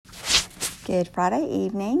Good Friday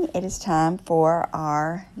evening. It is time for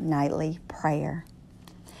our nightly prayer.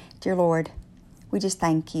 Dear Lord, we just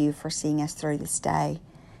thank you for seeing us through this day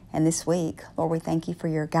and this week. Lord, we thank you for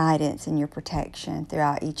your guidance and your protection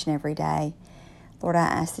throughout each and every day. Lord, I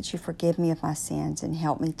ask that you forgive me of my sins and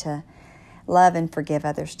help me to love and forgive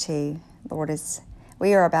others too. Lord, as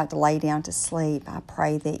we are about to lay down to sleep, I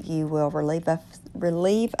pray that you will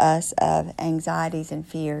relieve us of anxieties and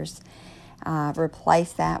fears.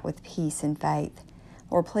 Replace that with peace and faith.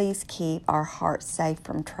 Lord, please keep our hearts safe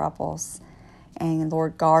from troubles. And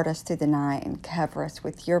Lord, guard us through the night and cover us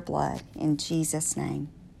with your blood. In Jesus' name,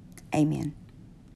 amen.